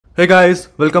Hey guys,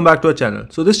 welcome back to our channel.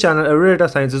 So this channel, Everyday Data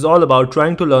Science, is all about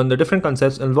trying to learn the different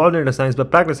concepts involved in data science by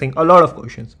practicing a lot of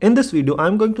questions. In this video,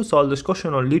 I'm going to solve this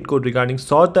question on LeetCode regarding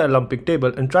sort the Olympic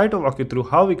table and try to walk you through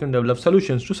how we can develop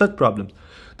solutions to such problems.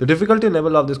 The difficulty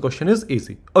level of this question is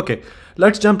easy. Okay,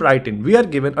 let's jump right in. We are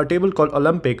given a table called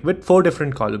Olympic with 4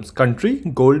 different columns: country,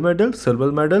 gold medals,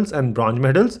 silver medals, and bronze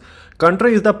medals.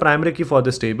 Country is the primary key for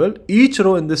this table. Each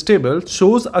row in this table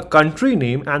shows a country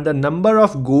name and the number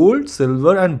of gold,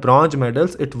 silver, and bronze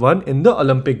medals it won in the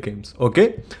Olympic Games.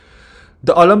 Okay.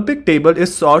 The Olympic table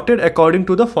is sorted according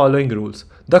to the following rules.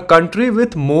 The country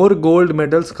with more gold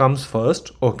medals comes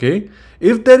first. Okay.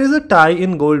 If there is a tie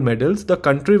in gold medals, the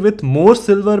country with more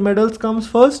silver medals comes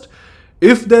first.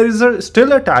 If there is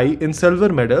still a tie in silver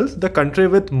medals, the country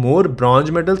with more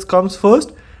bronze medals comes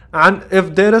first. And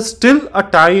if there is still a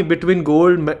tie between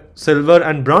gold, silver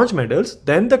and bronze medals,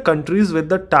 then the countries with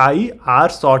the tie are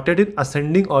sorted in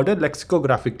ascending order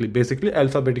lexicographically, basically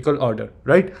alphabetical order,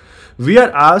 right? We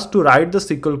are asked to write the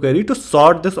SQL query to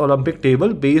sort this Olympic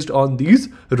table based on these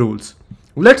rules.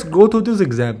 Let's go through this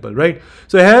example, right?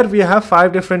 So here we have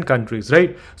 5 different countries,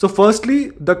 right? So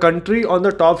firstly, the country on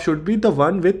the top should be the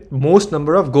one with most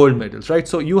number of gold medals, right?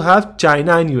 So you have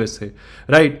China and USA,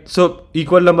 right? So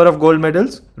equal number of gold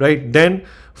medals, right? Then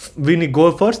we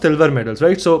go for silver medals,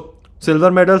 right? So silver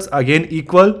medals again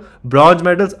equal, bronze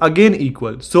medals again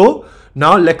equal. So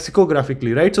now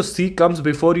lexicographically, right? So C comes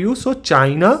before you. So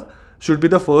China should be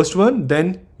the first one,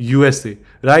 then USA,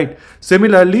 right?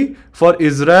 Similarly, for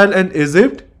Israel and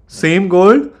Egypt, same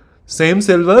gold, same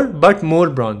silver, but more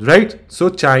bronze, right? So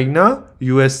China,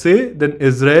 USA, then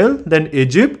Israel, then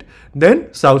Egypt,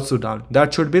 then South Sudan.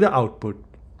 That should be the output,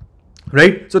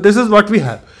 right? So this is what we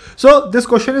have. So this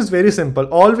question is very simple.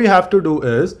 All we have to do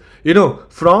is,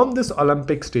 from this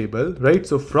Olympics table, right?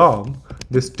 So from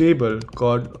this table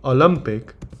called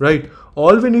Olympic, right?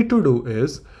 All we need to do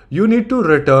is, you need to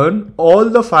return all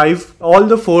the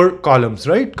 4 columns,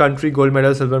 right? Country, gold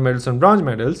medals, silver medals, and bronze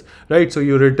medals, right? So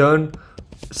you return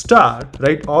star,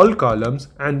 right? All columns,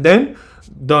 and then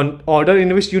the order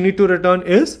in which you need to return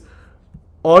is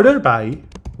order by,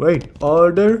 right?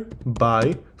 Order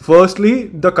by, firstly,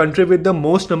 the country with the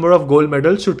most number of gold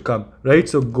medals should come, right?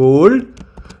 So gold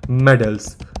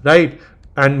medals, right?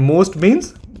 And most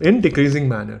means in decreasing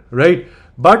manner, right?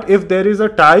 But if there is a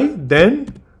tie,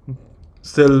 then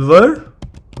silver,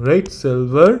 right?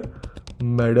 Silver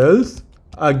medals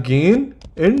again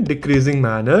in decreasing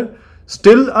manner.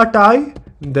 Still a tie,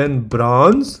 then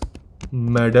bronze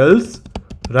medals,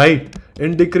 right?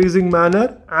 In decreasing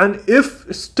manner. And if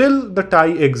still the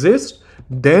tie exists,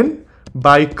 then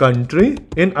by country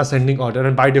in ascending order.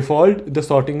 And by default, the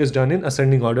sorting is done in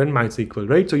ascending order in MySQL,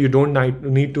 right? So you don't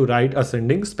need to write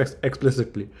ascending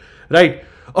explicitly, right?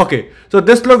 Okay, so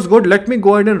this looks good. Let me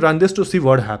go ahead and run this to see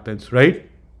what happens, right?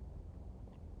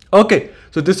 Okay,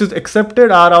 so this is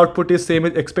accepted. Our output is same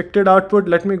as expected output.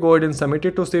 Let me go ahead and submit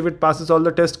it to see if it passes all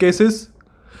the test cases.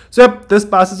 So yep, this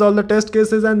passes all the test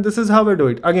cases, and this is how we do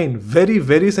it. Again, very,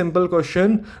 very simple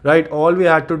question, right? All we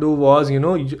had to do was, you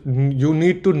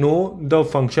need to know the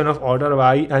function of order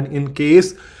by, and in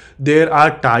case there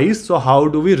are ties, so how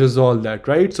do we resolve that,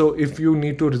 right? So if you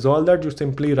need to resolve that, you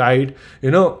simply write,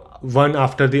 one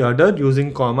after the other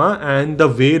using comma, and the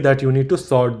way that you need to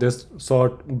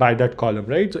sort by that column,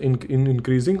 right? So in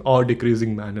increasing or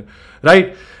decreasing manner,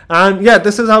 right? And yeah,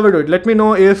 this is how we do it. Let me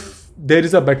know if there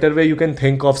is a better way you can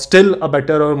think of, still a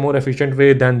better or more efficient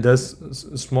way than this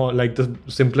small, like the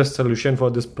simplest solution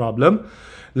for this problem.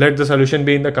 Let the solution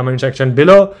be in the comment section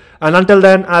below. And until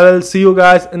then, I will see you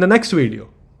guys in the next video.